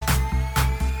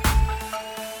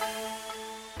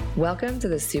Welcome to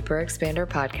the Super Expander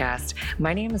podcast.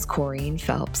 My name is Corrine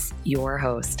Phelps, your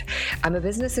host. I'm a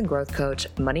business and growth coach,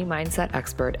 money mindset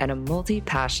expert, and a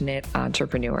multi-passionate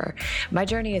entrepreneur. My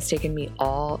journey has taken me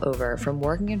all over, from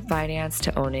working in finance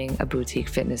to owning a boutique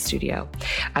fitness studio.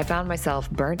 I found myself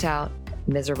burnt out,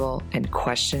 miserable, and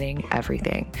questioning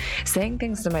everything. Saying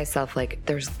things to myself like,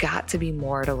 there's got to be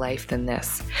more to life than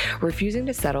this. Refusing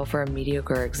to settle for a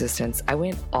mediocre existence, I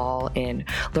went all in,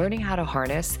 learning how to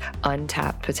harness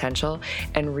untapped potential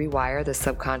and rewire the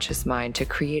subconscious mind to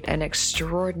create an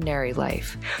extraordinary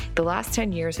life. The last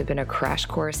 10 years have been a crash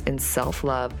course in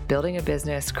self-love, building a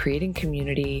business, creating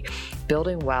community,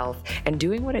 building wealth, and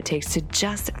doing what it takes to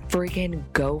just freaking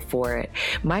go for it.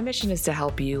 My mission is to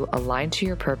help you align to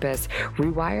your purpose,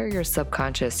 rewire your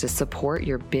subconscious to support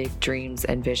your big dreams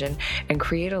and vision, and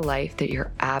create a life that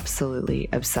you're absolutely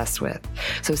obsessed with.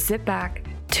 So sit back,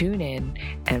 tune in,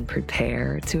 and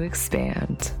prepare to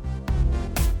expand.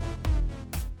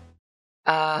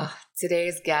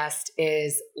 Today's guest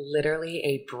is literally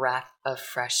a breath of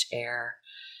fresh air.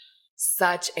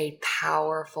 Such a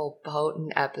powerful,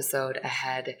 potent episode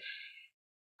ahead.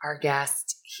 Our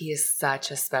guest, he is such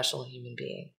a special human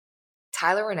being.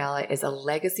 Tyler Ranalla is a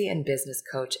legacy and business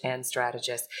coach and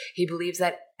strategist. He believes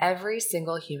that every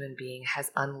single human being has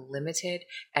unlimited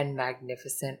and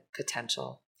magnificent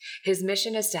potential. His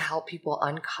mission is to help people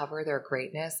uncover their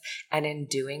greatness, and in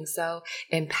doing so,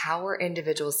 empower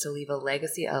individuals to leave a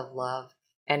legacy of love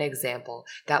and example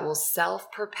that will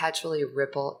self-perpetually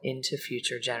ripple into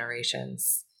future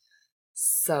generations.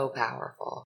 So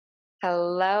powerful.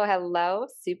 Hello,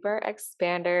 Super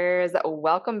Expanders.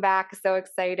 Welcome back. So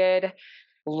excited.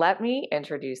 Let me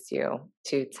introduce you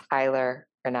to Tyler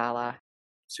Ranalla.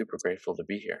 Super grateful to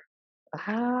be here.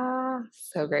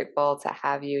 So grateful to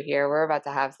have you here. We're about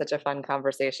to have such a fun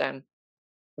conversation.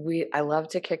 I love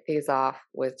to kick these off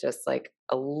with just like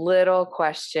a little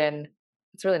question.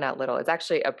 It's really not little. It's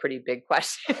actually a pretty big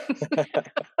question.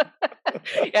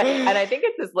 Yeah, and I think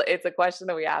it's a question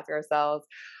that we ask ourselves,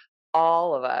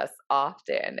 all of us,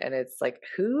 often, and it's like,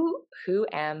 who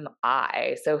am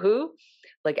I? So who,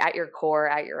 like, at your core,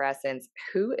 at your essence,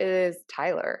 who is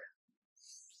Tyler?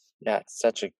 Yeah, it's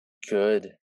such a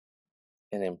good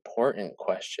and important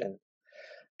question.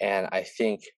 And I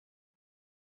think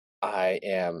I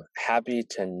am happy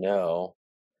to know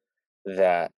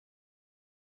that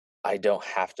I don't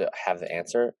have to have the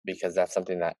answer, because that's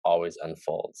something that always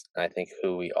unfolds. And I think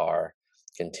who we are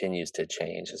continues to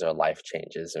change as our life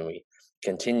changes, and we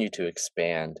continue to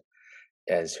expand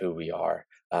as who we are.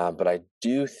 But I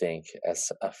do think,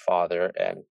 as a father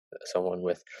and someone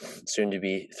with soon to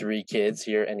be 3 kids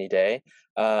here any day,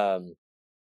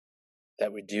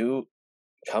 that we do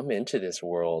come into this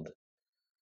world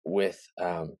with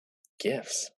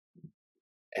gifts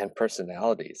and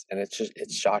personalities. And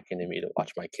it's shocking to me to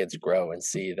watch my kids grow and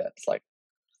see that it's like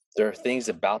there are things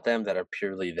about them that are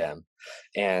purely them.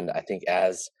 And I think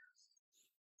as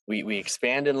we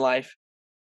expand in life,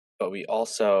 but we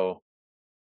also,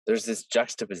 there's this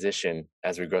juxtaposition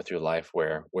as we go through life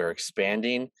where we're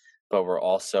expanding, but we're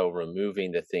also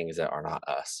removing the things that are not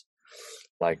us.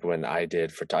 Like when I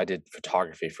did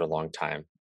photography for a long time.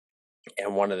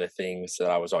 And one of the things that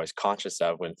I was always conscious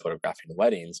of when photographing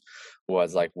weddings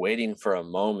was like waiting for a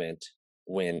moment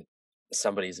when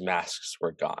somebody's masks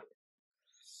were gone.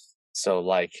 So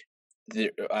like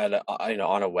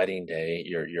on a wedding day,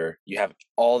 you have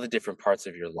all the different parts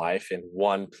of your life in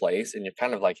one place, and you're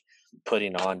kind of like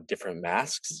putting on different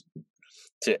masks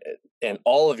and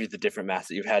all of the different masks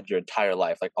that you've had your entire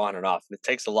life, like on and off. And it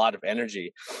takes a lot of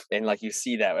energy, and like you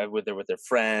see that with their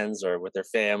friends or with their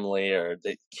family or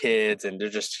the kids, and they're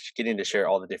just getting to share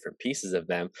all the different pieces of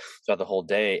them throughout the whole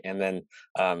day. And then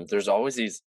there's always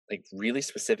these like really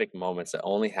specific moments that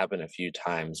only happen a few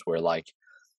times where like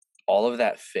all of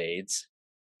that fades,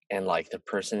 and like the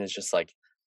person is just like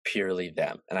purely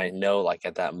them. And I know like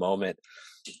at that moment,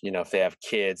 if they have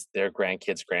kids, their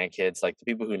grandkids, like the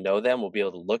people who know them will be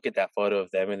able to look at that photo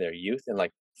of them in their youth and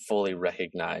like fully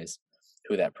recognize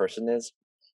who that person is.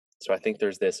 So I think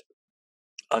there's this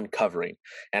uncovering.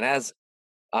 And as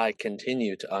I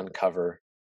continue to uncover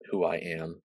who I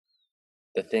am,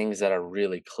 the things that are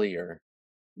really clear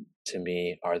to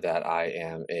me are that I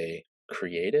am a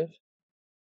creative,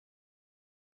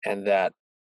 and that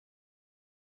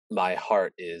my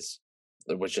heart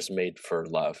was just made for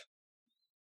love.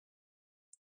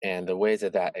 And the ways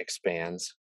that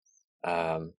expands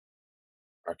are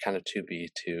kind of to be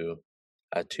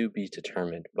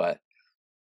determined, but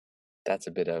that's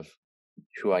a bit of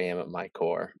who I am at my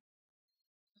core.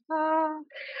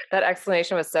 That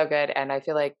explanation was so good, and I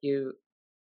feel like you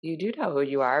You do know who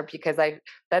you are because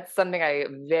that's something I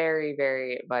very,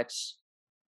 very much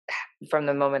from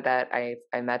the moment that I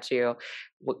met you,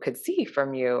 could see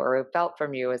from you or felt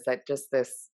from you is that just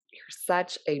this you're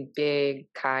such a big,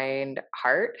 kind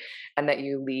heart, and that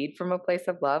you lead from a place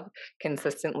of love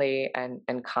consistently and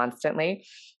constantly,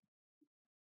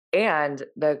 and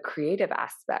the creative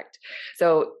aspect.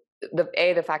 So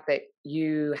the fact that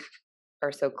you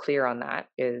are so clear on that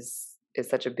is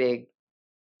such a big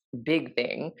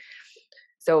thing.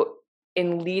 So,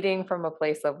 in leading from a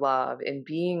place of love, in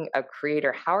being a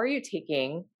creator, how are you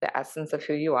taking the essence of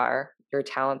who you are, your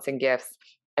talents and gifts,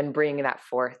 and bringing that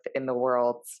forth in the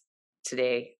world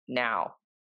today, now?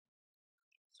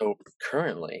 So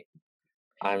currently,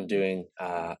 I'm doing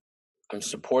I'm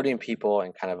supporting people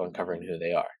and kind of uncovering who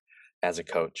they are as a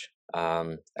coach,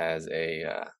 as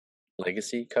a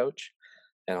legacy coach,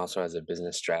 and also as a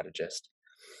business strategist.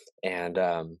 And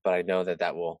but I know that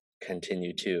that will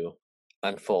continue to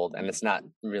unfold, and it's not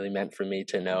really meant for me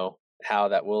to know how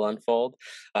that will unfold.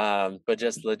 But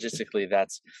just logistically,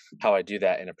 that's how I do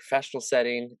that in a professional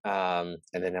setting, and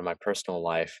then in my personal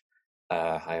life,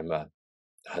 I am a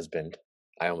husband.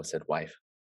 I almost said wife.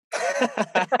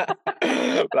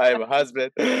 But I am a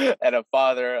husband and a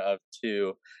father of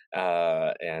two,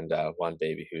 and one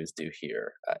baby who's due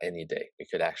here any day. It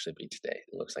could actually be today.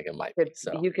 It looks like it might be. Could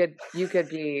So you could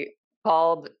be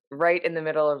called right in the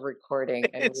middle of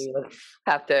recording, and it's we would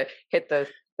have to hit the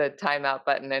timeout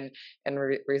button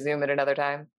and resume at another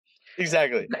time.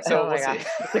 exactly. So Oh we'll my see. gosh,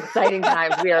 it's exciting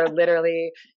times. We are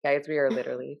literally, guys, we are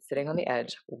literally sitting on the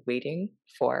edge waiting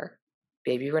for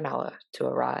baby Ranalla to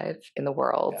arrive in the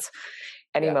world Yeah,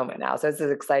 any yeah, moment now. So this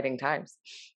is exciting times.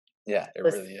 yeah. It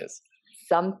This really is.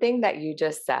 something that you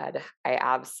just said, I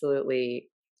absolutely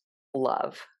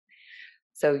love.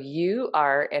 So you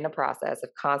are in a process of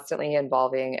constantly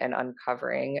involving and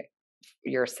uncovering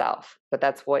yourself, but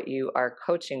that's what you are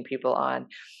coaching people on.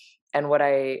 And what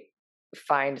I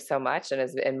find so much, and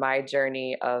is in my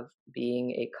journey of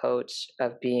being a coach,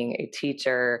 of being a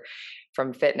teacher,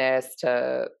 from fitness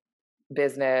to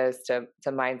business to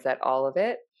mindset, all of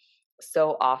it,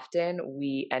 so often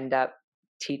we end up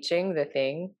teaching the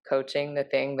thing, coaching the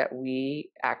thing that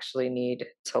we actually need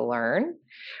to learn,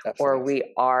 or Absolutely.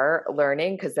 we are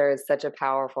learning, because there is such a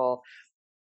powerful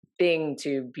thing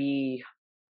to be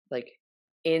like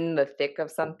in the thick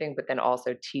of something, but then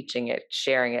also teaching it,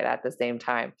 sharing it at the same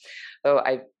time. So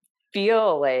I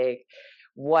feel like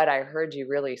what I heard you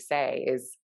really say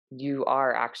is you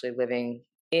are actually living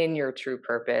in your true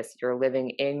purpose. You're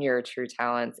living in your true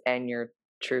talents and your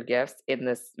true gifts in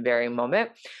this very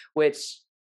moment, which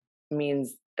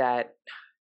means that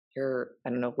you're, I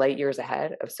don't know, light years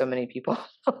ahead of so many people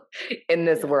in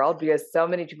this Yeah, world, because so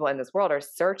many people in this world are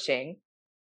searching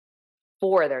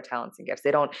for their talents and gifts.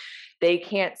 They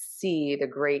can't see the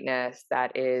greatness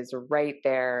that is right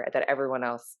there that everyone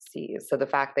else sees. So the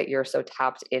fact that you're so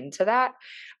tapped into that,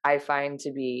 I find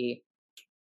to be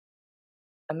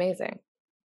amazing.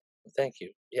 thank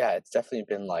you. Yeah, it's definitely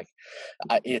been like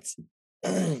it's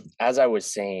as I was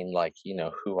saying, like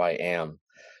who I am.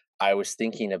 I was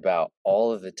thinking about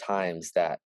all of the times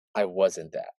that I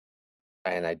wasn't that,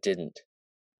 and I didn't.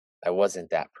 I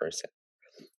wasn't that person,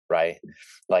 right?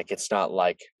 Like it's not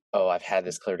like, oh, I've had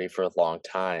this clarity for a long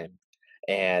time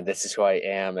and this is who I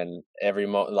am. And every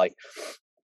moment, like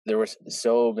there were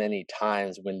so many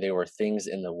times when there were things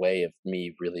in the way of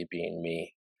me really being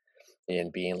me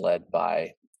and being led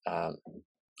by, um,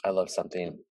 I love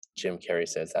something Jim Carrey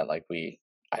says that like we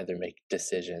either make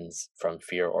decisions from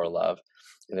fear or love.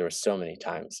 And there were so many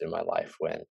times in my life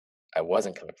when I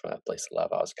wasn't coming from that place of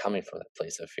love. I was coming from that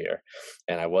place of fear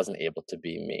and I wasn't able to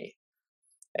be me.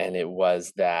 And it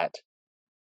was that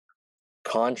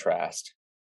contrast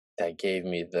that gave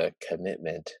me the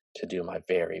commitment to do my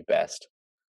very best,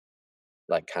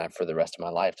 like kind of for the rest of my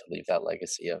life, to leave that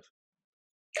legacy of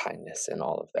kindness and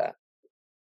all of that.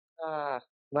 Ah,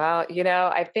 well,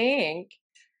 I think,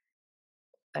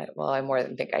 well, I more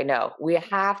than think I know, we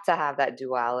have to have that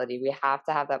duality. We have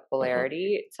to have that Hmm.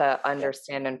 polarity to Yeah,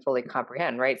 understand and fully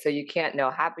comprehend, right? So you can't know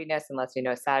happiness unless you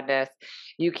know sadness.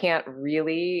 You can't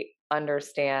really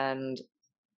understand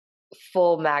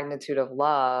full magnitude of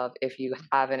love if you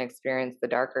haven't experienced the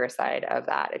darker side of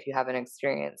that, if you haven't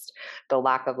experienced the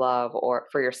lack of love or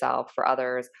for yourself, for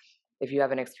others, if you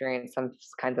haven't experienced some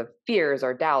kinds of fears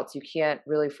or doubts, you can't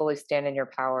really fully stand in your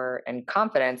power and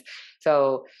confidence.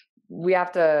 So we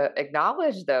have to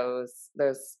acknowledge those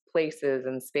places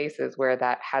and spaces where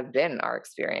that has been our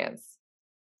experience.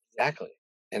 exactly.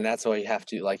 And that's why you have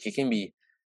to like it can be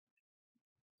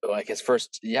like it's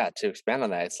first, yeah, to expand on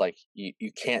that, it's like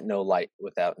you can't know light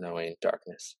without knowing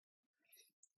darkness.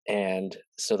 And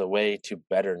so the way to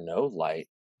better know light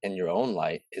and your own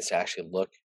light is to actually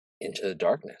look into the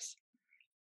darkness.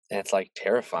 And it's like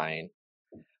terrifying,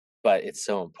 but it's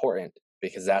so important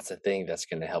because that's the thing that's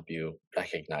going to help you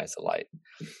recognize the light.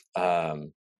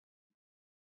 Um,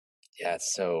 yeah,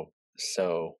 it's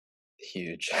so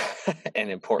huge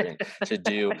and important to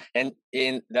do. And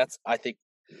in that's I think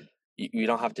you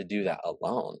don't have to do that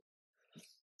alone.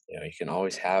 You can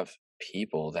always have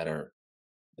people that are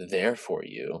there for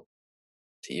you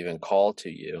to even call to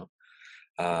you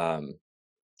um,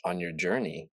 on your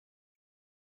journey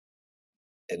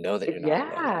and know that you're not alone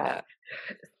in Yeah.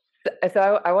 that.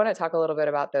 So I want to talk a little bit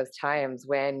about those times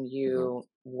when Hmm. you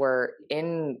were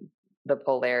in the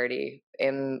polarity,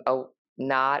 in a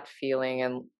not feeling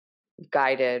and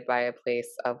guided by a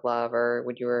place of love, or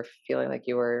when you were feeling like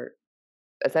you were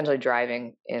essentially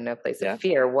driving in a place of Yeah.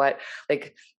 fear.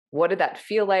 Like, what did that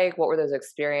feel like? What were those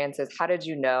experiences? How did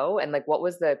you know? And like, what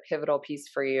was the pivotal piece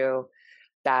for you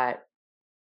that,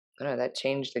 I don't know, that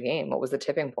changed the game? What was the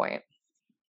tipping point?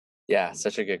 Yeah.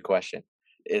 Such a good question.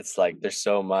 It's like there's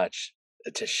so much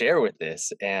to share with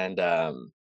this. And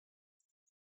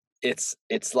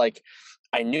it's like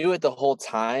I knew it the whole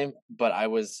time, but I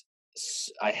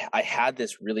had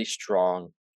this really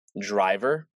strong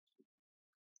driver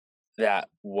that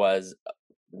was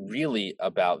really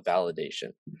about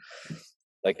validation.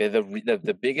 Like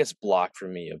the biggest block for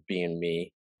me of being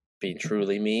me, being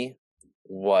truly me,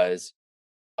 was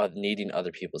of needing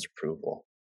other people's approval.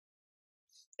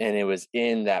 And it was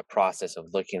in that process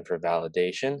of looking for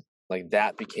validation, like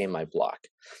that became my block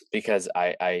because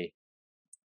I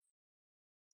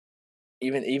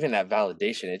even that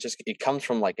validation, it comes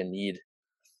from like a need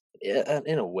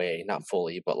in a way, not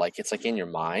fully, but like it's like in your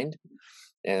mind.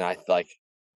 And I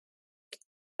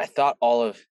thought all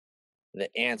of the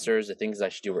answers, the things I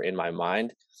should do were in my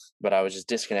mind, but I was just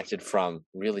disconnected from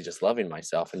really just loving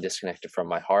myself and disconnected from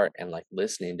my heart and like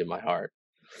listening to my heart.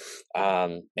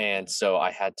 And so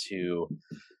I had to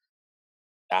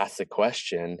ask the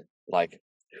question, like,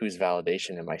 whose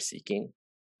validation am I seeking?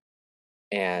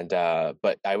 And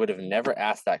but I would have never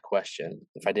asked that question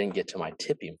if I didn't get to my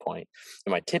tipping point.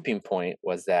 And my tipping point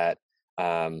was that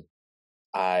um,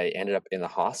 I ended up in the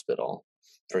hospital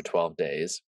for 12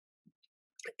 days,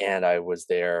 and I was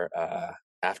there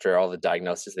after all the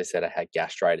diagnosis. They said I had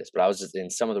gastritis, but I was just in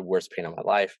some of the worst pain of my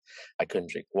life. I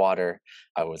couldn't drink water.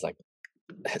 I was like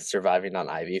surviving on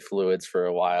IV fluids for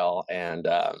a while, and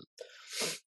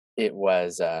it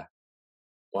was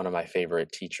one of my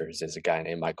favorite teachers is a guy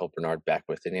named Michael Bernard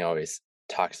Beckwith, and he always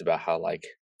talks about how like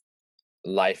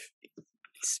life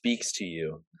speaks to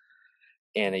you,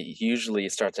 and it usually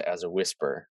starts as a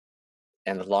whisper,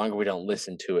 and the longer we don't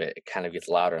listen to it, it kind of gets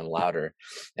louder and louder,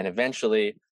 and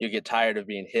eventually you get tired of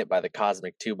being hit by the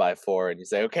cosmic 2x4 and you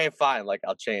say, okay, fine, like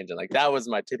I'll change. And like that was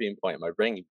my tipping point. My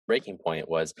breaking point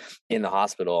was in the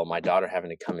hospital, my daughter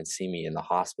having to come and see me in the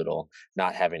hospital,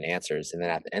 not having answers, and then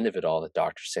at the end of it all, the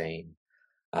doctor saying,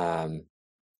 um,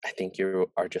 I think you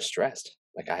are just stressed,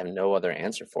 like I have no other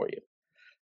answer for you.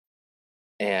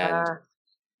 And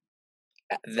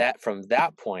Uh, that from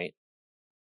that point,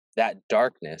 that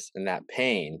darkness and that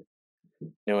pain,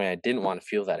 knowing I didn't want to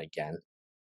feel that again,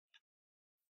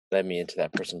 led me into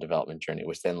that personal development journey,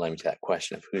 which then led me to that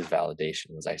question of whose validation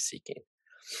was I seeking.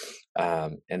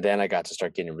 And then I got to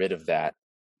start getting rid of that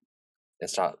and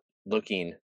start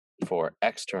looking for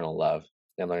external love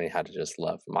and learning how to just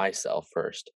love myself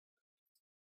first.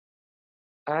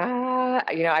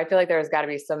 I feel like there's got to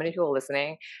be so many people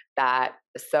listening that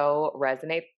so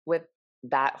resonate with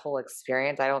that whole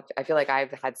experience. I feel like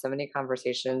I've had so many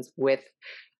conversations with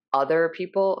other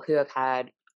people who have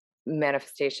had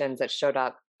manifestations that showed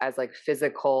up as like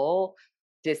physical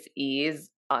dis-ease,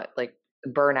 like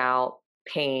burnout,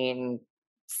 pain,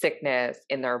 sickness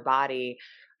in their body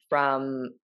from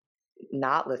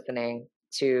not listening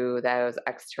to those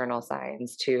external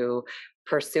signs, to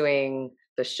pursuing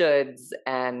the shoulds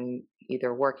and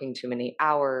either working too many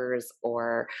hours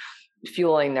or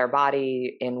fueling their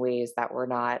body in ways that were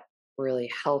not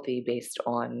really healthy based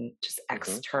on just Hmm.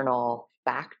 external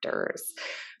factors.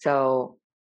 So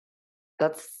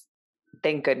that's,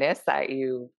 thank goodness that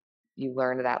you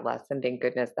learned that lesson. Thank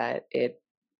goodness that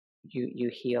you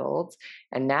healed,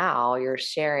 and now you're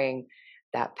sharing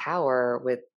that power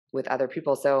with other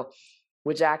people. So,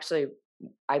 which actually,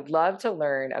 I'd love to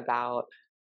learn about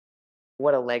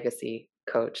what a legacy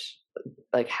coach,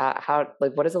 like how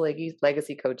like what does a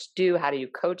legacy coach do? How do you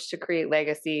coach to create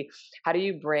legacy? How do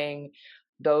you bring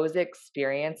those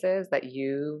experiences that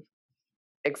you've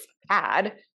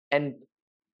had and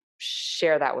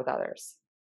share that with others?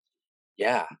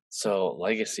 Yeah. So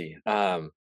legacy.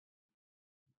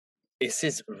 this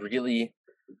is really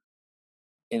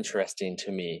interesting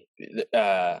to me.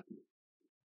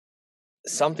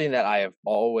 Something that I have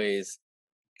always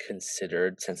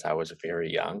considered since I was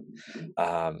very young,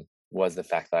 was the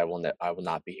fact that I will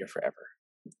not be here forever.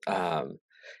 Um,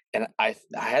 and I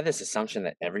had this assumption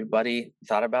that everybody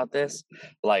thought about this,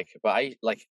 but I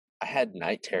had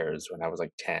night terrors when I was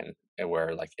like 10, and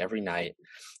where like every night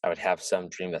I would have some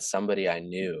dream that somebody I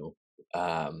knew,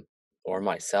 um, or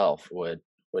myself would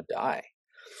die,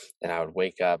 and I would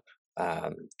wake up,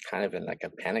 kind of in like a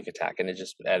panic attack, and it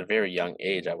just at a very young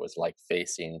age I was like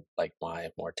facing like my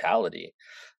mortality,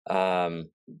 um,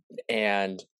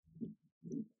 and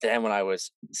then when I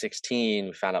was 16,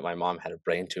 we found out my mom had a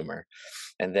brain tumor,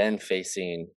 and then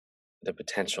facing the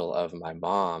potential of my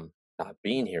mom not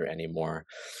being here anymore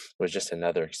was just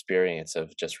another experience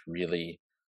of just really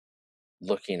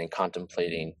looking and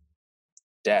contemplating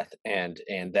death, and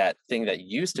that thing that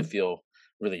used to feel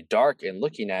really dark and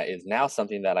looking at is now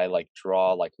something that I like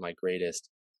draw like my greatest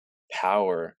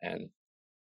power and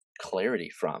clarity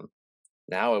from.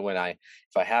 Now when I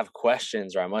if I have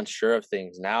questions or I'm unsure of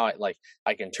things, now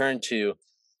I can turn to,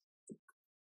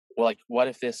 well, like, what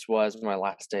if this was my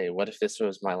last day? What if this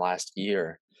was my last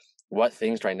year? What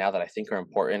things right now that I think are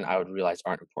important, I would realize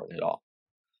aren't important at all.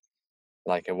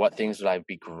 Like, and what things would I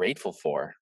be grateful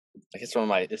for? Like, it's one of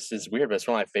my, this is weird, but it's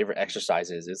one of my favorite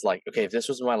exercises. Is like, okay, if this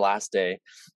was my last day,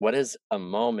 what is a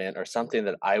moment or something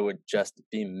that I would just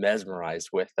be mesmerized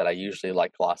with that I usually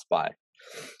like gloss by?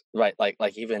 Right.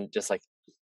 Like even just like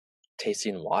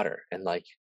tasting water and like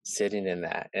sitting in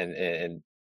that and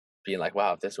being like,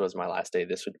 wow, if this was my last day,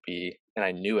 this would be, and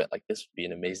I knew it, like this would be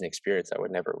an amazing experience I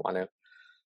would never want to,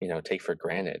 take for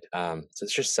granted. So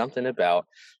it's just something about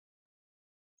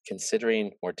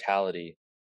considering mortality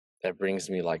that brings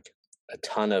me like a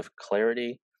ton of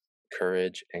clarity,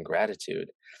 courage, and gratitude.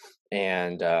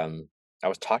 And I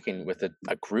was talking with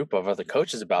a group of other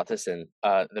coaches about this, and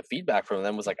the feedback from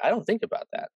them was like, I don't think about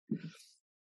that.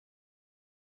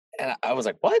 And I was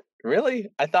like, "What? Really?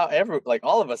 I thought like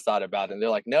all of us thought about it." And they're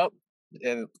like, "Nope."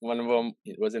 And one of them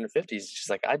was in her 50s. She's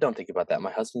like, "I don't think about that.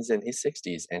 My husband's in his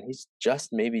 60s, and he's just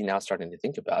maybe now starting to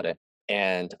think about it."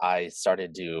 And I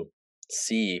started to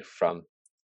see from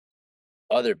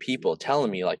other people telling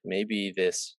me like maybe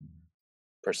this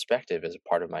perspective is a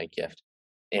part of my gift.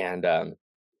 And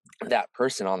that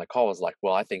person on the call was like,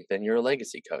 "Well, I think then you're a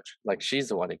legacy coach." Like she's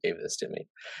the one who gave this to me,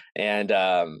 and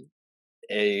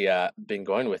been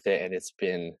going with it, and it's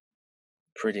been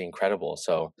pretty incredible.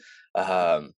 So,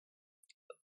 um,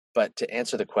 but to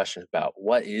answer the question about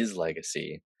what is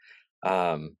legacy,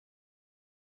 um,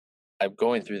 I'm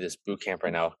going through this boot camp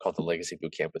right now called the Legacy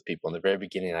Boot Camp with people. In the very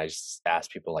beginning, I just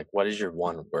asked people like, "What is your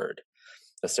one word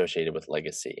associated with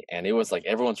legacy?" And it was like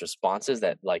everyone's responses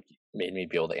that like made me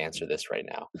be able to answer this right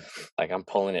now. Like I'm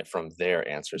pulling it from their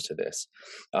answers to this.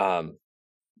 Um,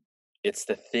 it's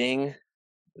the thing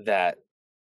that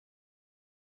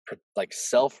like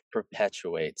self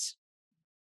perpetuates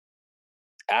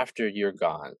after you're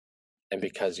gone and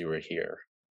because you were here.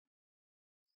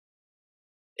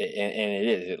 And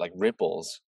it like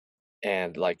ripples,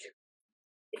 and like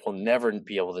we'll never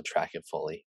be able to track it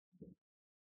fully.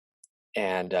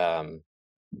 And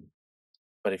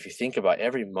but if you think about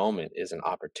every moment is an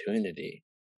opportunity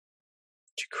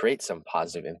to create some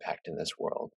positive impact in this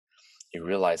world, you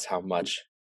realize how much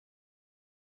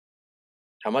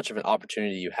of an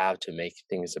opportunity you have to make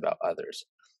things about others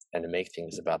and to make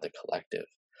things about the collective.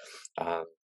 Um,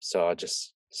 so I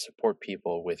just support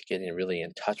people with getting really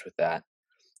in touch with that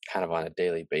kind of on a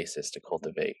daily basis to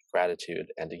cultivate gratitude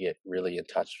and to get really in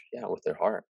touch, yeah, with their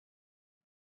heart.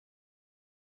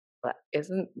 But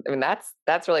isn't I mean,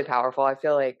 that's really powerful. I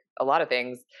feel like a lot of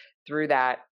things through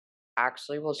that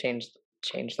actually will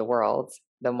change the world.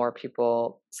 The more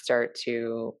people start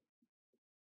to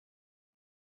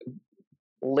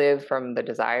live from the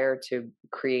desire to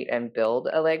create and build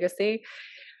a legacy.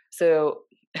 So,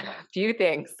 a few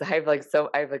things. I have like so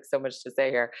much to say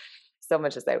here. So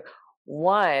much to say.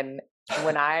 One,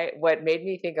 what made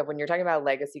me think of when you're talking about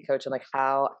legacy coach and like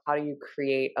how do you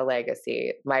create a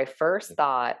legacy? My first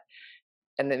thought,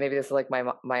 and then maybe this is like my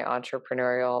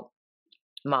entrepreneurial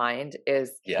mind,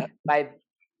 is Yeah. by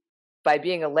by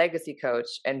being a legacy coach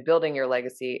and building your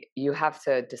legacy, you have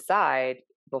to decide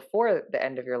before the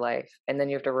end of your life, and then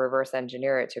you have to reverse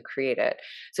engineer it to create it.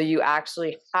 So you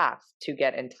actually have to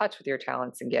get in touch with your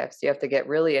talents and gifts. You have to get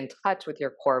really in touch with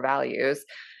your core values,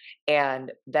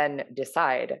 and then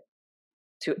decide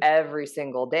to every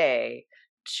single day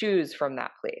choose from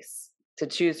that place. To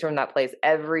choose from that place,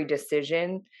 every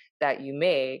decision that you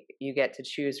make, you get to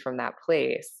choose from that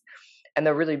place. And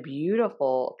the really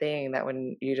beautiful thing that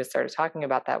when you just started talking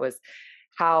about that was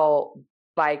how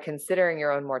by considering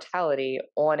your own mortality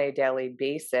on a daily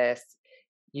basis,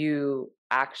 you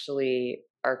actually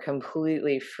are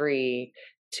completely free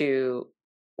to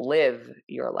live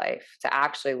your life, to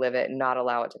actually live it and not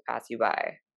allow it to pass you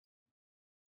by.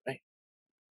 Right.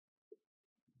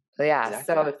 So yeah,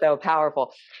 Exactly. so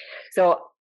powerful. So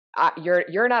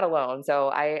you're not alone. So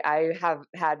I have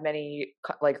had many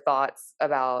like thoughts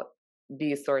about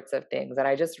these sorts of things, and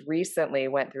I just recently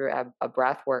went through a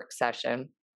breath work session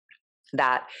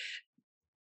that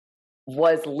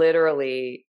was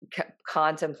literally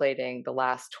contemplating the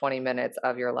last 20 minutes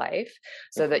of your life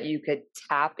so that Mhm. you could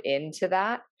tap into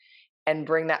that and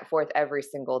bring that forth every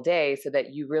single day so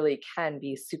that you really can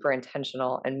be super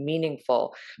intentional and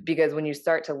meaningful. Because when you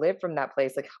start to live from that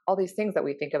place, like all these things that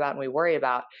we think about and we worry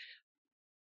about,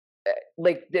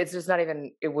 like it's just not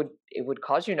even, it would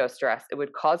cause you no stress, it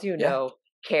would cause you Yeah. no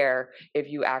care if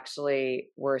you actually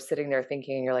were sitting there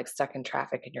thinking and you're like stuck in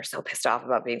traffic and you're so pissed off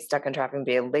about being stuck in traffic and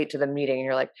being late to the meeting and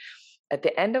you're like, at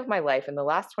the end of my life, in the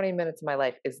last 20 minutes of my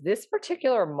life, is this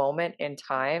particular moment in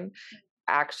time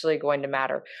actually going to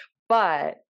matter?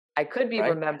 But I could be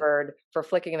Right. remembered for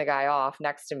flicking the guy off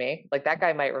next to me. Like that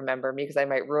guy might remember me because I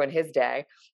might ruin his day.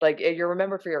 Like you're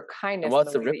remembered for your And kindness and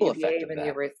what's the the way that ripple you effect behave of and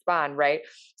you that? respond, right?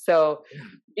 So Yeah.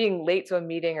 being late to a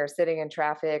meeting or sitting in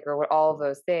traffic or what, all of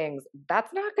those things,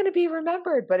 that's not going to be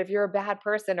remembered. But if you're a bad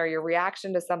person or your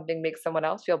reaction to something makes someone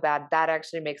else feel bad, that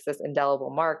actually makes this indelible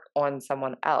mark on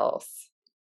someone else.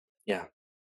 Yeah.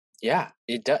 Yeah.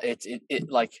 It does.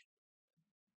 Like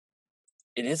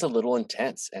it is a little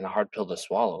intense and a hard pill to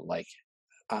swallow. Like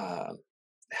um,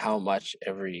 how much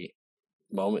every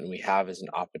moment we have is an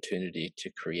opportunity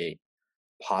to create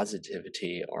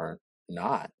positivity or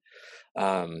not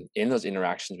in those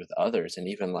interactions with others, and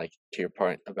even like to your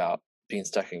point about being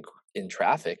stuck in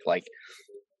traffic. Like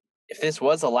if this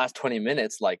was the last 20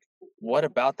 minutes, like what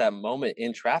about that moment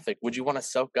in traffic would you want to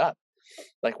soak up?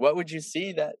 Like what would you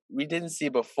see that we didn't see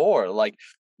before? Like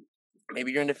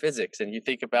maybe you're into physics and you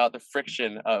think about the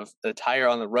friction of the tire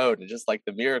on the road and just like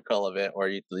the miracle of it, or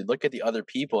you look at the other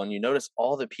people and you notice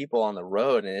all the people on the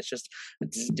road, and it's just a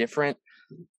different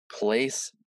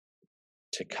place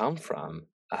to come from.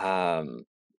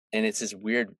 And it's this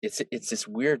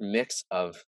weird mix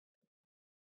of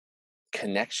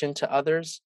connection to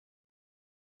others,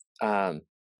 um,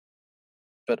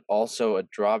 but also a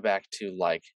drawback to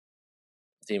like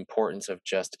the importance of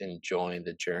just enjoying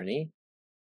the journey,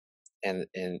 and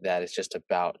that it's just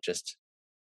about just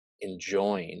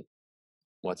enjoying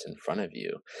what's in front of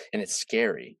you. And it's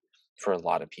scary for a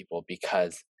lot of people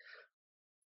because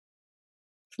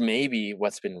maybe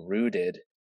what's been rooted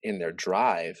in their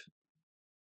drive,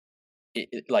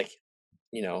 like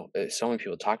so many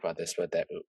people talk about this, but that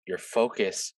your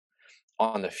focus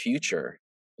on the future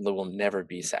will never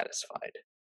be satisfied,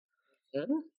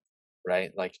 Mhm.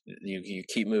 right? Like you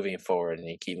keep moving forward and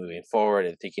you keep moving forward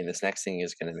and thinking this next thing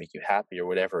is going to make you happy or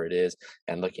whatever it is,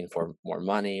 and looking for more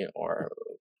money or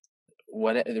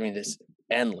what. I mean, this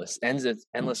endless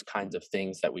kinds of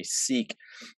things that we seek,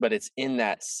 but it's in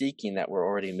that seeking that we're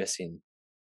already missing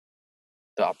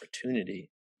the opportunity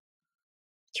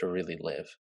to really live.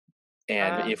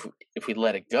 And Uh, if we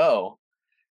let it go,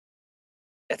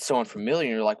 it's so unfamiliar.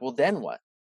 You're like, well, then what?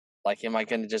 Like, am I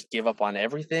going to just give up on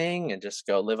everything and just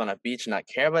go live on a beach and not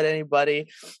care about anybody?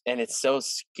 And it's so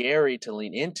scary to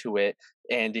lean into it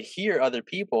and to hear other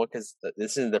people, because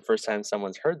this isn't the first time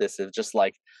someone's heard this. It's just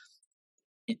like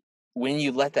y- when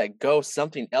you let that go,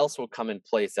 something else will come in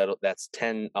place that's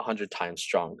 10, 100 times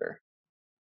stronger.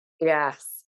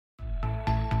 yes.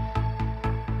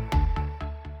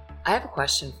 I have a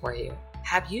question for you.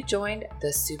 Have you joined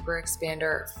the Super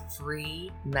Expander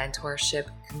free mentorship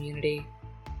community?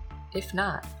 If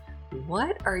not,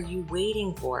 what are you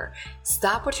waiting for?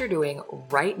 Stop what you're doing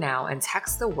right now and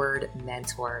text the word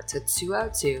mentor to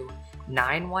 202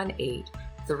 918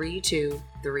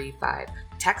 3235.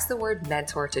 Text the word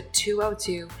mentor to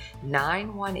 202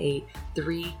 918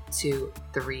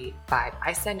 3235.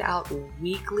 I send out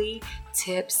weekly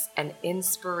tips and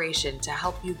inspiration to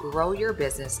help you grow your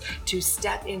business, to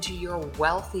step into your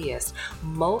wealthiest,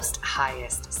 most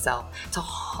highest self, to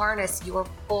harness your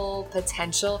full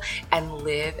potential and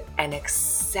live an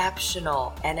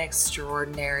exceptional and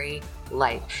extraordinary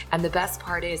life. And the best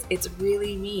part is, it's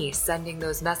really me sending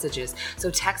those messages. So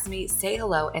text me, say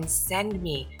hello, and send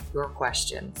me your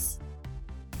questions.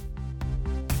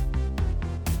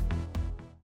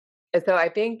 And so I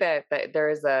think that there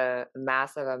is a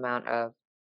massive amount of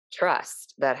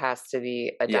trust that has to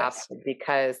be Yes. adopted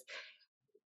because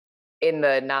in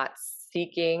the not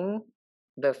seeking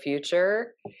the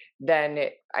future, then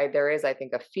there is, I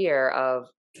think, a fear of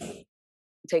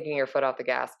taking your foot off the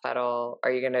gas pedal.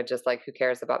 Are you going to just like, who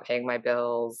cares about paying my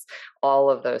bills? All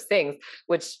of those things,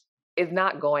 which is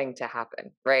not going to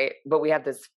happen, right? But we have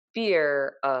this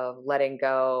fear of letting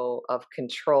go of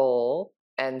control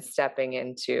and stepping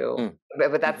into, Mm,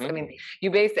 but that's, I mhm. mean,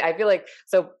 you basically, I feel like,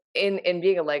 so in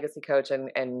being a legacy coach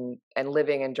and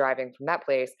living and driving from that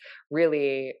place,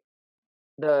 really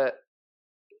the,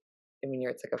 I mean,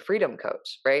 it's like a freedom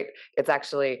coach, right? It's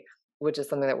actually, which is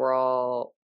something that we're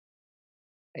all,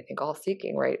 I think, all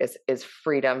seeking, right? Is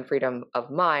freedom, freedom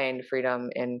of mind, freedom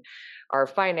in our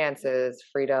finances,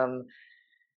 freedom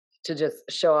to just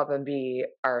show up and be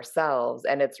ourselves.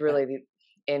 And it's Yeah, really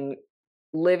in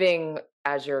living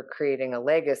as you're creating a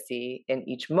legacy in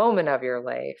each moment of your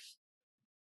life,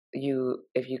 you,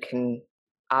 if you can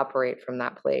operate from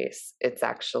that place, it's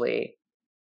actually,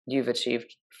 you've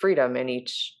achieved freedom in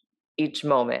each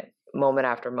moment, moment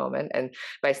after moment. And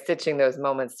by stitching those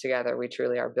moments together, we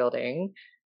truly are building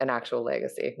an actual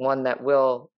legacy, one that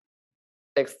will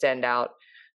extend out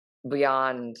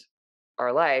beyond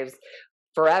our lives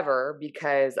forever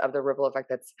because of the ripple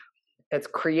effect that's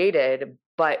created.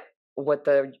 But what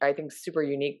the, I think, super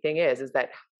unique thing is that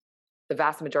the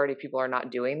vast majority of people are not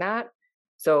doing that.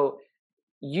 So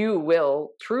you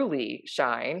will truly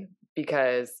shine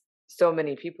because so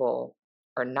many people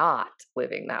are not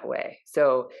living that way.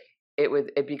 So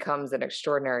it becomes an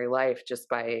extraordinary life just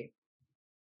by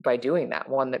doing that,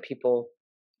 one that people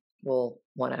will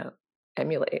want to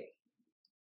emulate.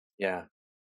 yeah.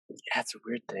 Yeah, it's a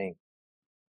weird thing.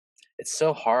 It's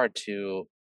so hard to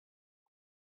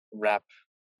wrap,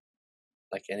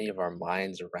 like, any of our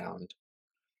minds around,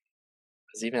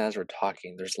 because even as we're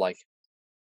talking, there's, like,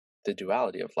 the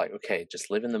duality of, like, okay, just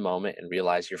live in the moment and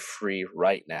realize you're free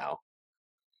right now.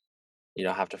 You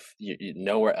don't have to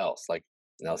nowhere else, like,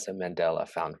 Nelson Mandela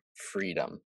found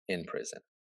freedom in prison,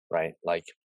 right? Like,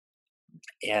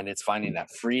 and it's finding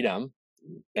that freedom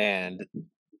and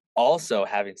also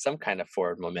having some kind of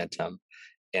forward momentum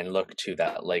and look to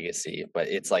that legacy. But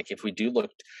it's like if we do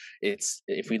look, it's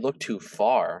if we look too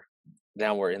far,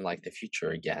 now we're in like the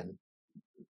future again,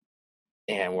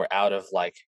 and we're out of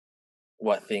like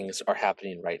what things are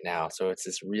happening right now. So it's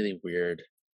this really weird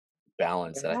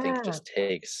balance that I think Yeah. just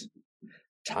takes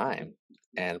time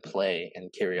and play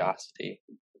and curiosity,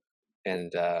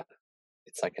 and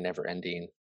it's like a never-ending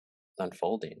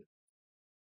unfolding.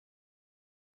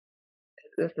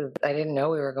 This is, I didn't know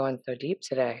we were going so deep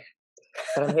today,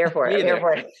 but I'm here for it. Me I'm here either.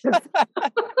 for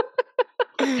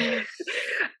it.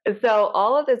 So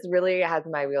all of this really has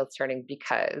my wheels turning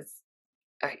because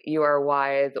you are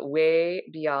wise way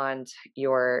beyond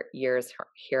your years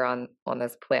here on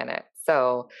this planet.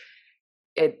 So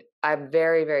it, I'm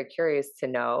very very curious to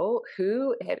know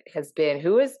who it has been,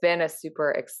 who has been a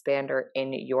super expander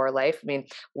in your life. I mean,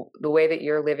 the way that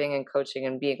you're living and coaching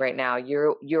and being right now,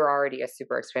 you're already a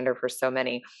super expander for so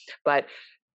many, but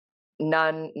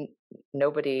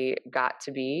nobody got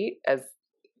to be as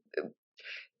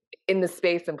in the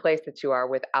space and place that you are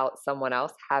without someone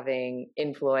else having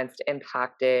influenced,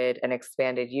 impacted, and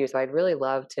expanded you. So I'd really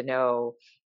love to know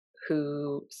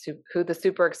who the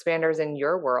super expanders in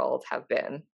your world have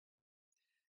been.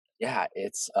 Yeah,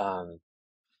 it's I'm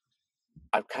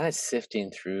kind of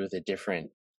sifting through the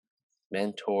different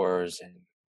mentors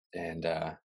and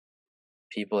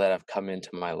people that have come into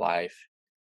my life,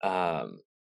 um,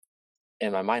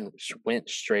 and my mind went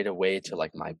straight away to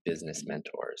like my business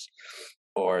mentors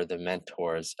or the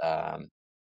mentors,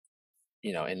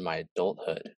 in my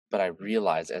adulthood. But I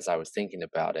realized as I was thinking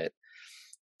about it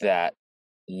that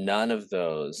none of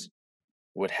those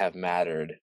would have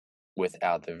mattered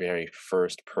without the very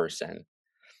first person,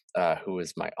 who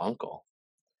was my uncle,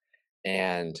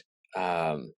 and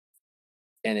um,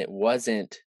 and it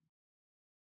wasn't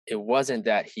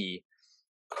that he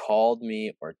called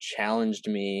me or challenged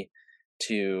me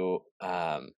to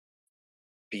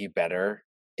be better,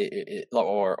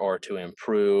 or to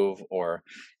improve or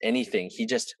anything. He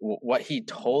just what he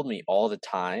told me all the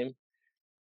time,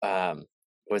 um,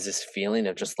 was this feeling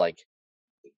of just like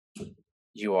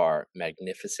you are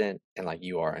magnificent and like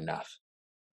you are enough.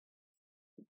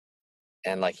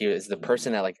 And like he was the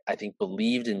person that like I think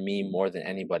believed in me more than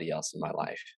anybody else in my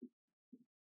life.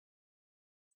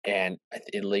 And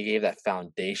it gave that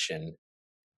foundation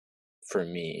for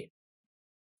me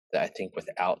that I think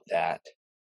without that,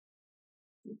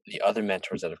 the other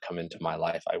mentors that have come into my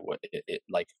life, I would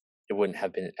like it wouldn't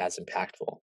have been as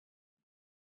impactful.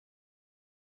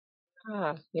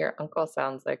 Ah, your uncle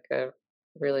sounds like a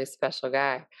really special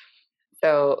guy.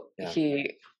 So Yeah.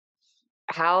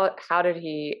 How did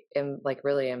he like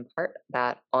really impart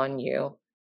that on you?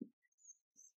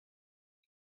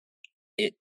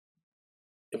 It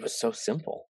it was so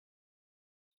simple.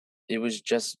 It was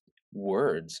just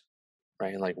words,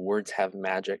 right? Like words have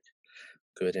magic,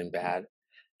 good and bad.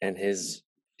 And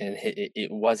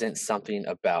it wasn't something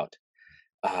about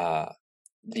uh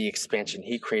the expansion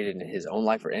he created in his own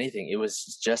life or anything. It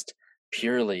was just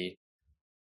purely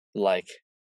like,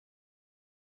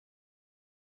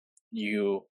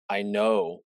 I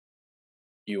know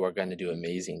you are going to do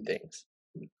amazing things,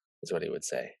 is what he would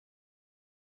say.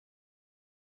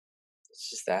 It's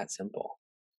just that simple.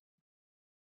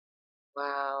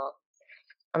 Wow.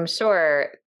 I'm sure.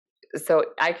 So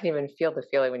I can even feel the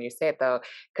feeling when you say it though,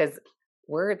 because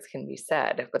words can be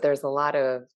said, but there's a lot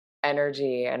of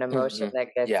energy and emotion Hmm. that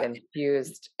gets Yeah.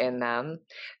 infused in them.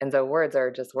 And so words are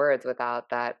just words without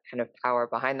that kind of power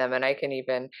behind them. And I can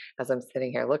even, as I'm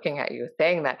sitting here looking at you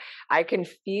saying that, I can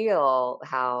feel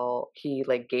how he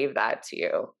like gave that to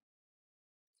you.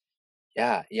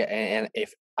 Yeah. Yeah. And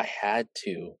if I had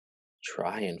to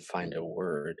try and find a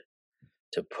word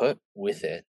to put with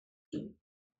it,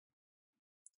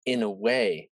 in a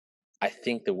way, I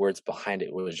think the words behind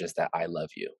it was just that I love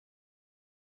you,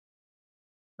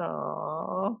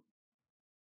 Oh.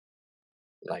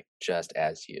 like just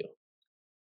as you.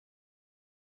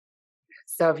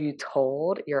 So have you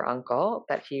told your uncle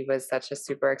that he was such a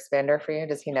super expander for you?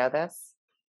 Does he know this?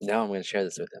 Now I'm going to share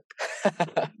this with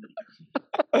him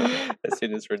as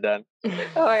soon as we're done.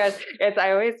 Oh my gosh.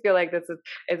 I always feel like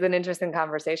is an interesting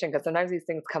conversation because sometimes these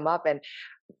things come up and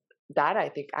that I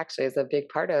think actually is a big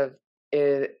part of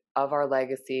our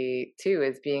legacy too,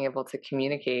 is being able to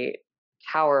communicate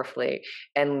powerfully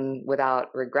and without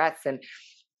regrets. And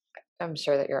I'm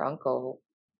sure that your uncle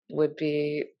would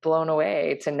be blown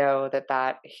away to know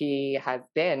that he has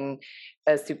been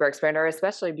a super expander,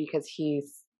 especially because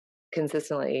he's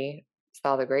consistently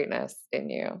saw the greatness in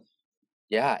you.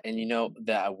 Yeah, and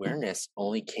that awareness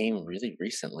only came really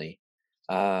recently.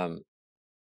 Um,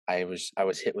 I was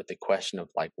hit with the question of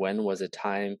like, when was a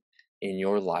time in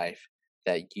your life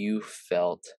that you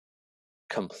felt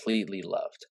completely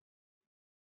loved?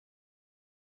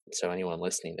 So anyone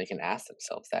listening, they can ask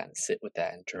themselves that and sit with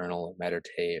that and journal or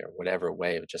meditate or whatever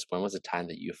way. Of just when was a time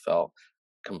that you felt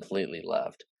completely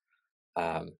loved?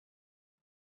 Um,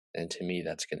 and to me,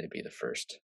 that's going to be the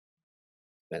first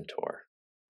mentor.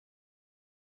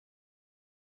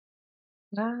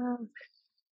 Ah,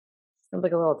 sounds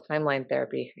like a little timeline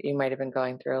therapy. You might have been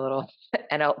going through a little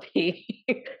NLP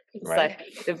Right?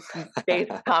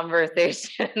 based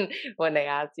conversation when they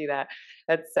asked you that.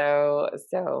 That's so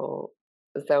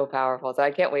powerful. So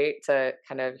I can't wait to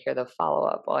kind of hear the follow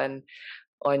up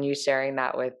on you sharing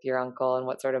that with your uncle and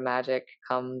what sort of magic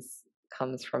comes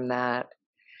from that.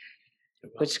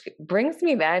 Well, Which brings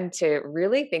me then to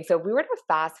really think. So if we were to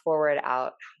fast forward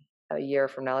out a year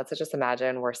from now, let's just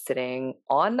imagine we're sitting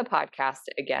on the podcast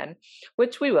again,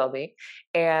 which we will be,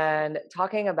 and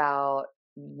talking about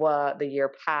what the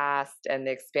year passed and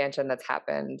the expansion that's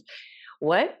happened.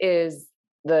 What is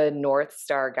the North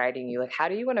Star guiding you? Like, how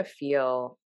do you want to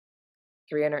feel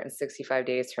 365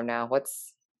 days from now?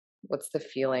 What's the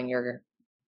feeling you're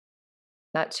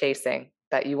not chasing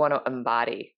that you want to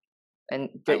embody and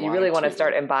I that you really wanted want to to,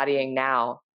 start embodying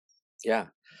now? yeah,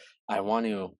 I want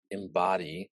to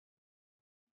embody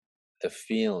the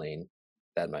feeling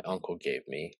that my uncle gave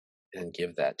me and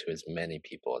give that to as many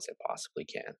people as I possibly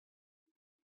can.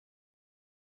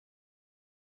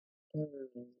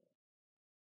 Mm,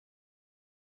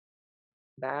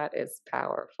 that is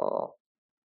powerful.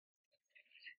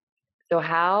 So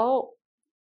how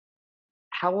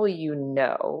will you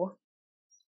know?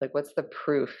 Like, what's the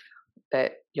proof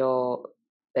that you're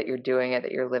doing it,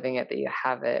 that you're living it, that you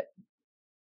have it?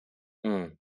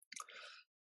 Mm.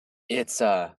 It's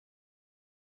I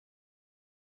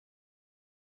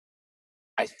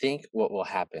think what will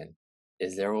happen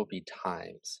is there will be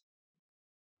times,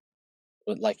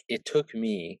 but like it took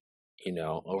me,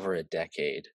 over a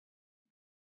decade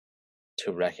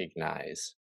to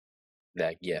recognize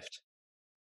that gift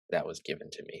that was given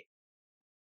to me.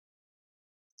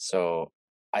 So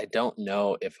I don't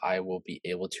know if I will be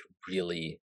able to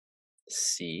really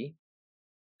see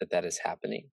that that is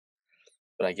happening.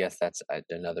 But I guess that's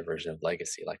another version of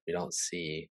legacy. Like we don't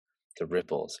see the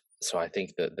ripples. So I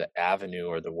think that the avenue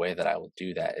or the way that I will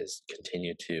do that is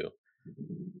continue to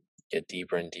get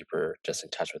deeper and deeper just in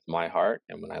touch with my heart.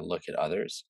 And when I look at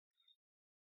others,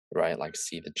 right, like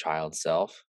see the child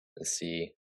self and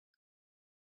see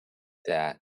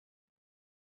that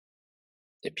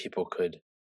if people could,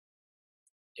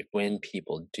 if when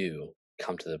people do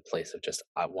come to the place of just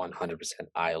 100%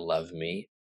 I love me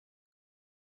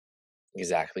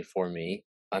exactly for me,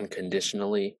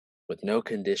 unconditionally, with no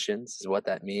conditions, is what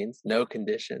that means. No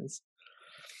conditions.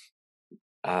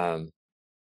 Um,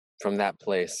 from that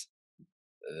place,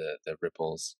 the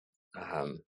ripples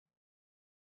um,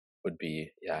 would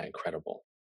be, yeah, incredible.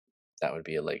 That would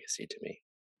be a legacy to me.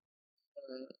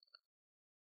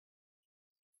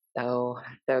 So,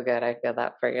 so good. I feel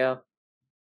that for you.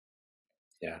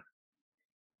 Yeah.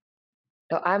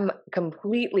 So I'm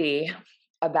completely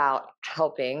about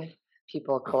helping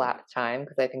people Hmm. collapse time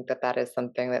because I think that that is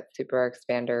something that super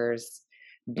expanders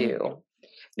Mm, do.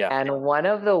 yeah. And one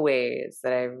of the ways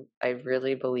that I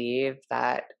really believe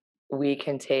that we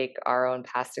can take our own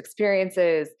past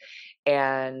experiences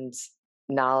and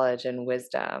knowledge and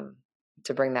wisdom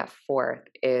to bring that forth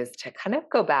is to kind of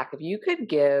go back. If you could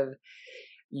give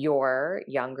your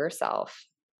younger self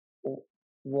w-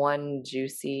 one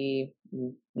juicy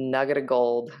nugget of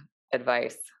gold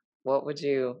advice, what would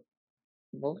you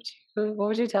what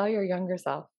would you tell your younger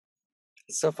self?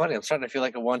 It's so funny. I'm starting to feel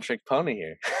like a one-trick pony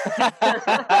here.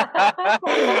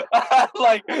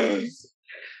 Like,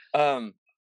 um,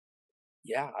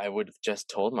 yeah, I would have just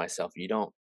told myself, you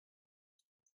don't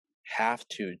have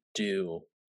to do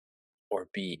or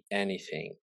be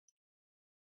anything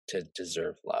to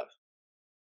deserve love.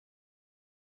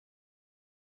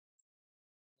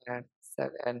 Yeah, so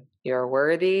good. You're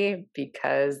worthy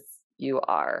because you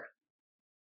are.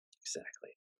 Exactly.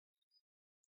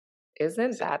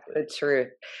 Isn't that Exactly. the truth?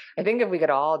 I think if we could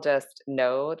all just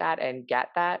know that and get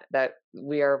that, that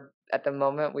we are at the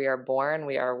moment we are born,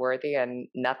 we are worthy and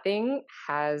nothing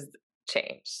has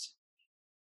changed.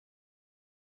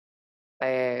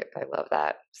 I love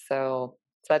that. So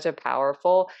such a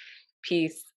powerful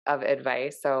piece of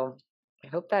advice. So I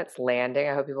hope that's landing.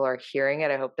 I hope people are hearing it.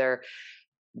 I hope they're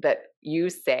that you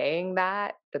saying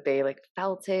that they like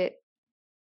felt it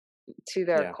to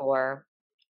their Yeah. core,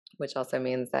 which also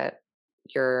means that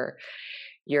your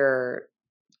your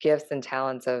gifts and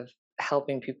talents of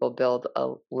helping people build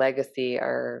a legacy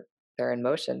are they're in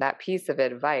motion. That piece of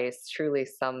advice truly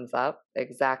sums up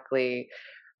exactly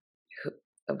who,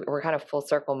 we're kind of full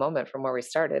circle moment from where we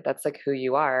started. That's like who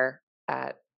you are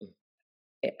at Mm,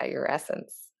 at your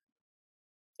essence.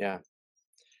 yeah.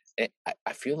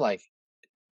 I feel like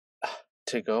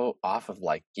to go off of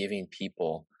like giving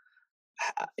people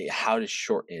how to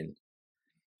shorten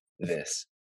this,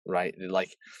 right?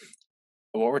 Like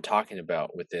what we're talking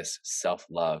about with this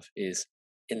self-love is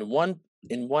in one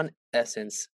in one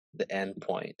essence the end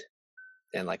point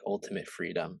and like ultimate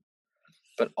freedom,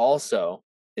 but also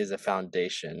is a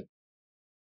foundation,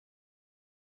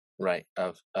 right,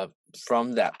 of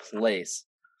from that place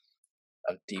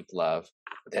of deep love,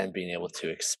 then being able to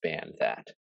expand that.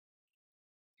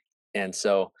 And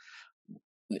so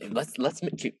let's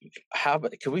make how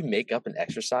about can we make up an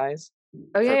exercise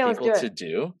Oh yeah, for yeah, let's people do it. to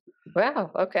do?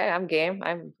 Wow. Okay, I'm game.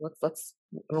 I'm let's.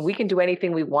 I mean, we can do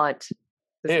anything we want.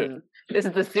 This Dude, is this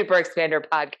is the Super Expander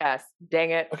podcast.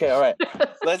 Dang it. okay, all right.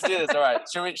 Let's do this. All right.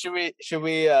 Should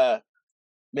we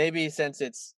maybe since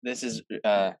it's this is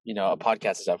you know, a podcast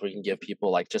and stuff, we can give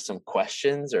people like just some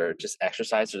questions or just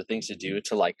exercises or things to do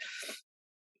to like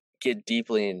get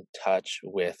deeply in touch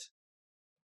with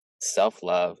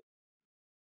self-love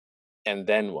and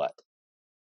then what?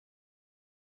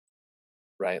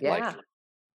 Right? Like Yeah.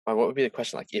 what would be the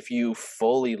question? Like if you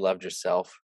fully loved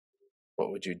yourself,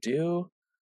 what would you do?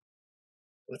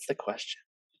 What's the question?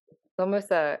 It's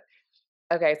almost a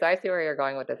okay. So I see where you're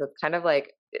going with this. It's kind of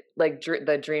like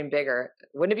the dream bigger.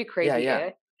 Wouldn't it be Yeah, crazy yeah.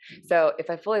 if? So if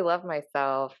I fully love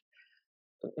myself,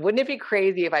 wouldn't it be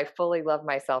crazy if I fully love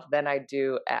myself, then I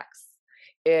do X?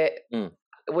 It Mm,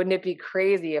 wouldn't it be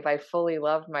crazy if I fully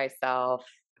loved myself?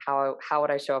 How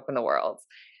would I show up in the world?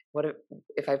 What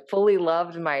if I fully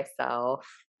loved myself?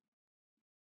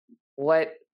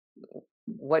 What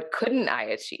what couldn't I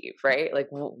achieve? Right? Like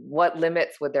what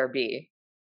limits would there be?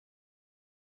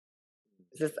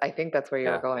 Is this I think that's where you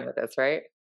were yeah. going with this, right?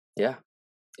 Yeah,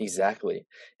 exactly.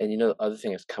 And you know, the other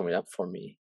thing that's coming up for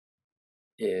me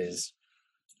is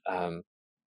um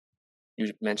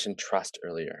you mentioned trust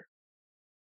earlier.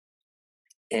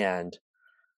 And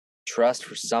trust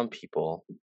for some people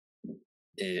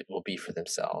it will be for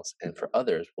themselves and for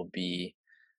others will be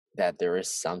that there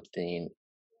is something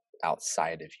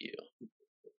outside of you.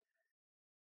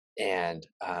 And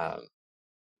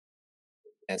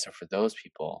and so for those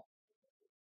people,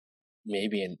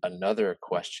 maybe another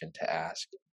question to ask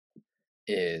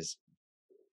is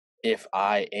if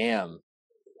I am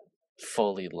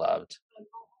fully loved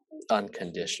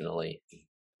unconditionally,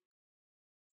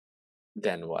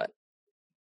 then what?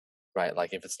 right?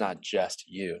 Like if it's not just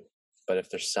you, but if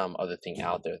there's some other thing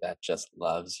out there that just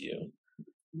loves you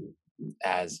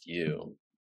as you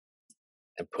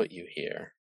and put you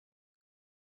here,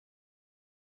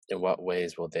 in what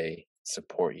ways will they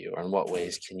support you? Or in what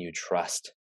ways can you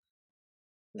trust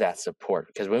that support?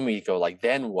 Because when we go like,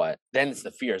 then what? Then it's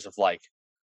the fears of like,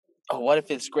 oh, what if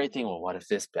this great thing? Well, what if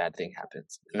this bad thing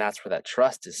happens? And that's where that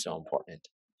trust is so important,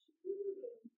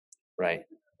 right?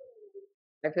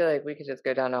 I feel like we could just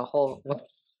go down a whole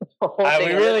a whole We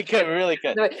thing of really this could, we really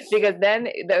could. because then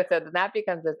so that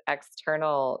becomes this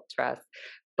external trust.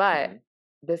 But Mhm.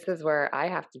 this is where I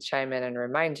have to chime in and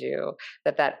remind you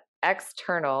that that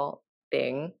external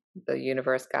thing, the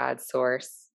universe, God,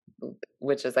 source,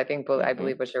 which is I Mhm.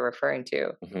 believe what you're referring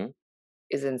to, Mhm.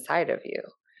 is inside of you.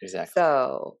 Exactly.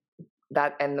 So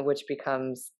that and which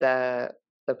becomes the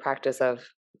practice of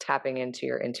tapping into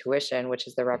your intuition, which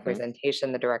is the Mhm.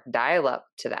 representation, the direct dial-up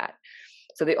to that.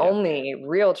 So the Yeah. only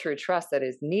real true trust that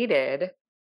is needed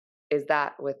is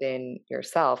that within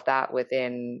yourself, that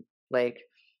within like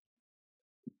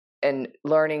and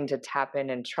learning to tap in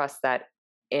and trust that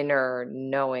inner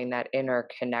knowing, that inner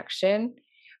connection.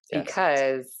 Yes.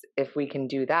 Because if we can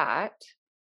do that,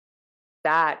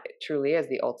 that truly is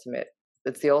the ultimate.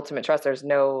 It's the ultimate trust. There's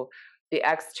no, the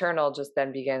external just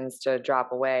then begins to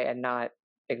drop away and not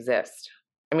exist.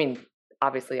 I mean,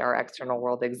 obviously our external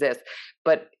world exists,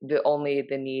 but the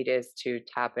need is to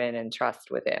tap in and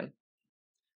trust within.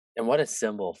 And what a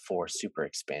symbol for super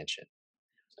expansion,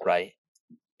 right?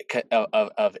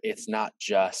 Of it's not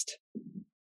just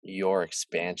your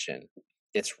expansion,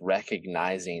 it's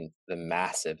recognizing the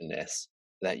massiveness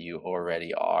that you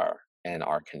already are and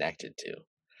are connected to.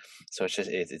 So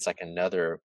it's like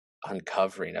another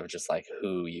uncovering of just like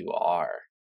who you are,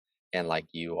 and like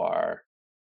you are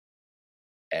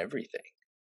everything.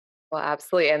 Well,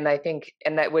 absolutely. And I think,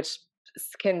 and that which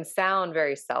can sound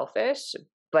very selfish,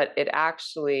 but it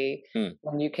actually, Hmm.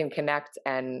 when you can connect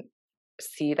and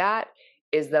see that,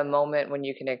 is the moment when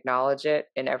you can acknowledge it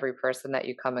in every person that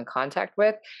you come in contact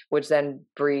with, which then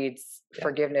breeds Yeah.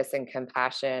 forgiveness and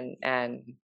compassion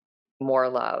and more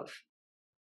love.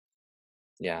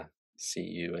 Yeah. See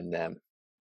you and them.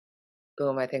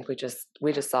 Boom, I think we just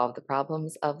solved the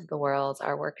problems of the world.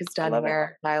 Our work is I done love it.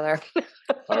 here, Tyler.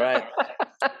 All right.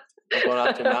 I'm going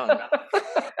off to a mountain.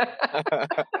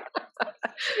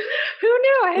 Who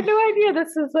knew? I had no idea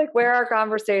this is like where our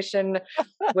conversation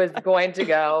was going to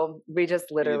go. We just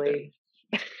Either. literally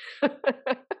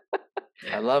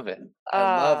I love it. I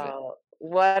love it. Oh,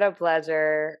 what a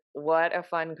pleasure. What a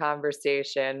fun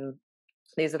conversation.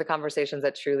 These are the conversations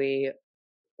that truly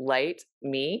light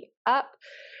me up,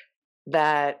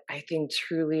 that I think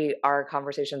truly are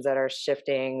conversations that are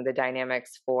shifting the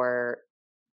dynamics for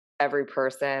every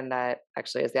person that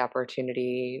actually has the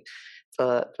opportunity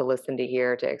to listen, to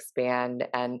hear, to expand.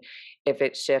 And if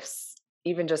it shifts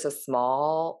even just a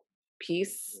small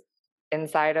piece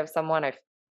inside of someone, I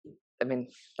mean,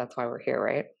 that's why we're here,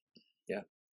 right? Yeah,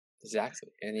 exactly.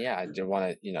 And yeah, I do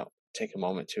want to, take a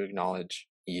moment to acknowledge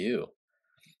you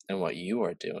and what you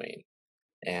are doing,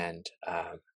 and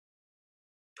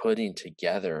putting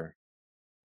together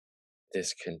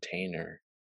this container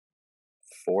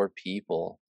for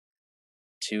people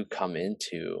to come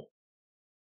into,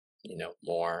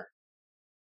 more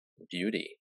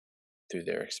beauty through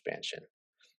their expansion,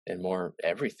 and more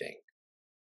everything,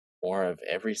 more of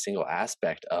every single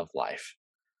aspect of life,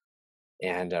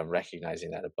 and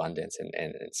recognizing that abundance,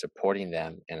 and supporting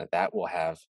them, and that will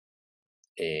have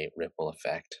a ripple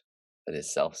effect that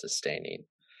is self-sustaining,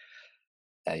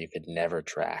 that you could never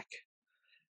track.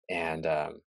 And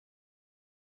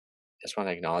just want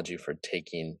to acknowledge you for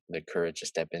taking the courage to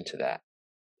step into that,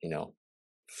 you know,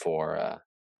 for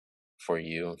for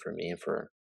you and for me and for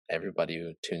everybody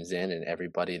who tunes in, and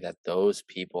everybody that those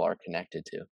people are connected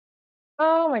to.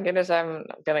 Oh my goodness, I'm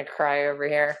gonna cry over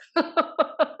here.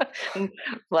 I'm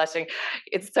blushing.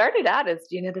 It started out as,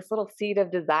 this little seed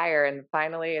of desire, and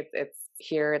finally it's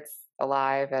here, it's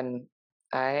alive, and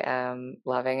I am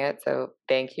loving it. So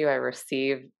thank you. I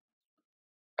receive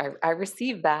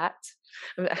that.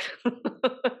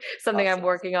 Something I'm Awesome.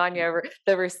 working on,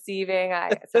 the receiving.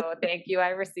 So thank you. I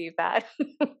receive that.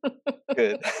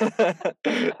 Good.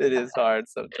 It is hard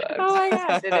Oh sometimes. my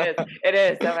gosh, it is. It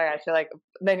is. Oh my gosh.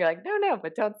 Then you're like, no, no,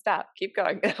 but don't stop. Keep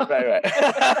going. Right, right.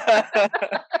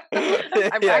 I'm Yeah,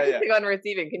 yeah, practicing on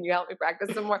receiving. Can you help me practice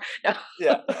some more? No.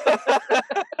 yeah.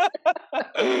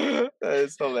 That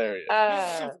is hilarious.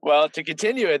 uh, Well, to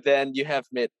continue it, then you have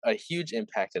made a huge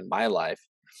impact in my life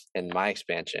and my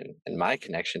expansion and my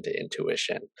connection to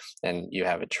intuition. And you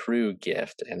have a true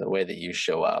gift in the way that you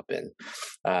show up.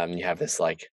 And you have this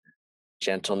like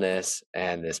gentleness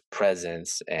and this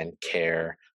presence and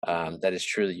care that is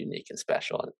truly unique and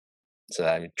special. And so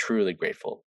I'm truly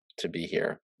grateful to be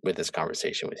here with this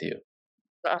conversation with you.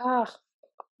 Ah,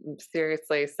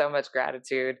 seriously, so much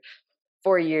gratitude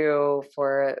for you,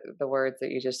 for the words that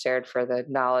you just shared, for the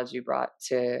knowledge you brought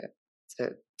to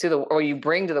the or you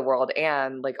bring to the world,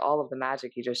 and like all of the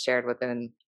magic you just shared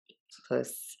within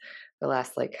this the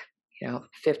last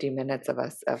 50 minutes of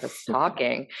us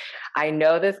talking. I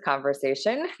know this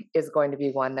conversation is going to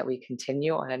be one that we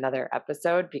continue on another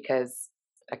episode because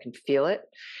I can feel it.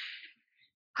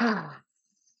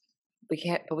 We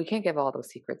can't give all those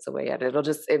secrets away yet.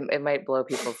 It might blow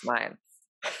people's minds.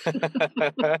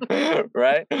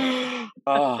 Right?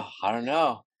 Oh, I don't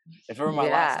know. If it were my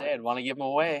last Yeah. day, I'd want to give them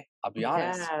away. I'll be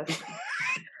honest.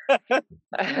 Yes.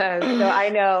 So I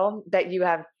know that you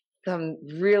have some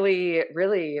really,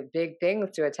 really big things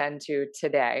to attend to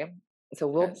today. So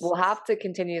we'll Yes. we'll have to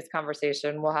continue this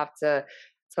conversation. We'll have to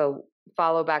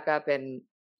follow back up and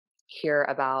hear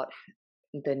about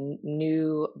the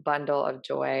new bundle of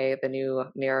joy, the new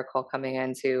miracle coming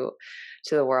into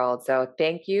the world. So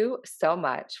thank you so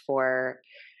much for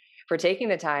taking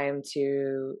the time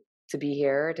to be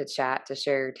here, to chat, to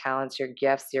share your talents, your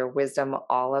gifts, your wisdom,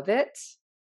 all of it.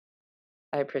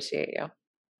 I appreciate you.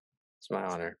 It's my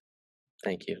honor.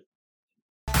 Thank you.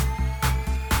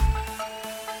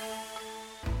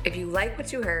 If you like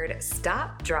what you heard,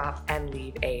 stop, drop, and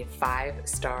leave a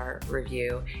 5-star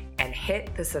review and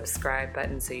hit the subscribe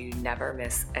button so you never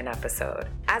miss an episode.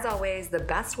 As always, the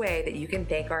best way that you can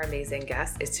thank our amazing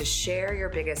guests is to share your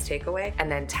biggest takeaway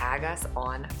and then tag us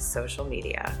on social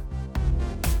media.